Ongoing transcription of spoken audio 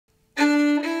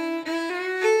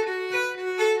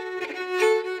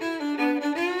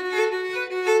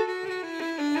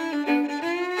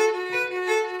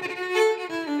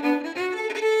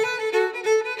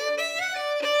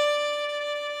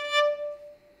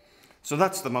So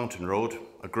that's the Mountain Road,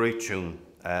 a great tune,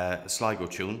 a Sligo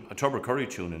tune, a Tubbercurry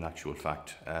tune in actual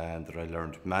fact, that I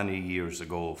learned many years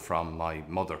ago from my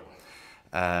mother.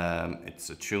 It's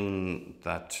a tune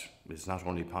that is not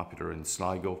only popular in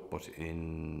Sligo, but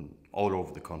in all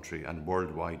over the country and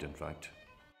worldwide, in fact.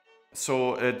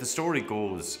 So the story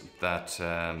goes that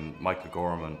Michael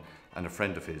Gorman and a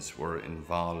friend of his were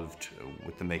involved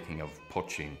with the making of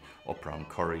poaching up around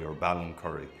Curry or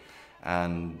Ballincurry.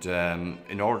 And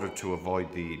in order to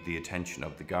avoid the attention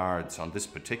of the guards on this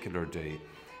particular day,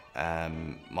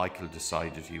 Michael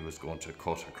decided he was going to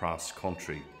cut across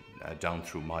country down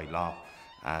through Micheál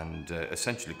and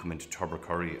essentially come into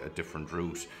Tubbercurry, a different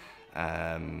route,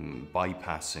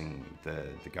 bypassing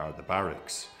the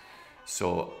barracks.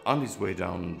 So on his way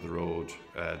down the road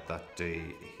that day,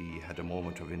 he had a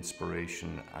moment of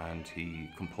inspiration and he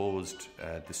composed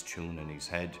this tune in his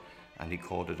head, and he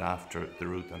called it after the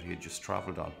route that he had just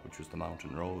travelled on, which was the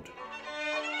Mountain Road.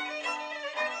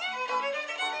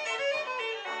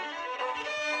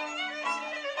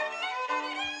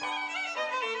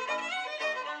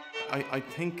 I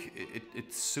think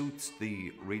it suits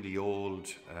the really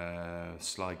old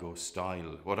Sligo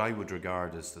style, what I would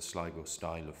regard as the Sligo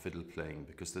style of fiddle playing,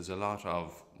 because there's a lot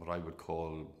of what I would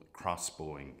call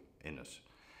crossbowing in it.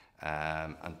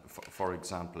 And for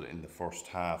example, in the first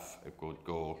half, it would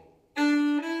go.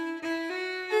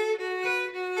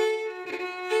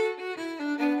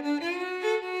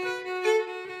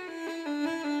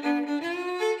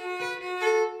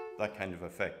 That kind of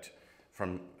effect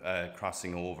from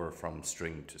crossing over from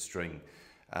string to string.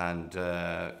 And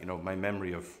you know, my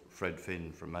memory of Fred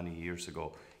Finn from many years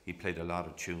ago, he played a lot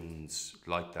of tunes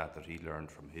like that he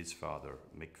learned from his father,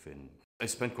 Mick Finn. I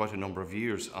spent quite a number of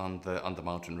years on the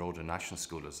Mountain Road in National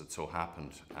School, as it so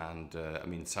happened. And I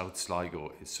mean, South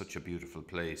Sligo is such a beautiful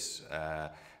place.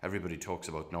 Everybody talks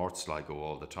about North Sligo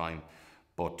all the time.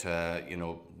 But you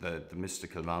know, the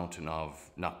mystical mountain of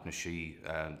Knocknashee,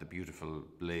 the beautiful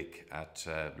lake at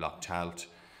Loch Talt,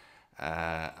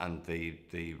 and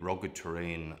the rugged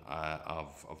terrain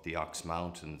of the Ox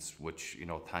Mountains, which, you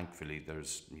know, thankfully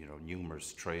there's, you know,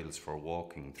 numerous trails for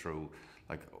walking through.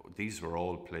 Like, these were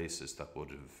all places that would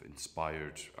have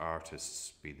inspired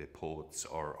artists, be they poets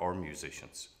or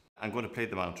musicians. I'm going to play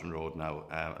the Mountain Road now.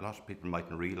 A lot of people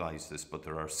mightn't realise this, but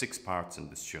there are 6 parts in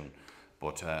this tune.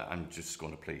 But I'm just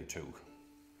going to play you 2.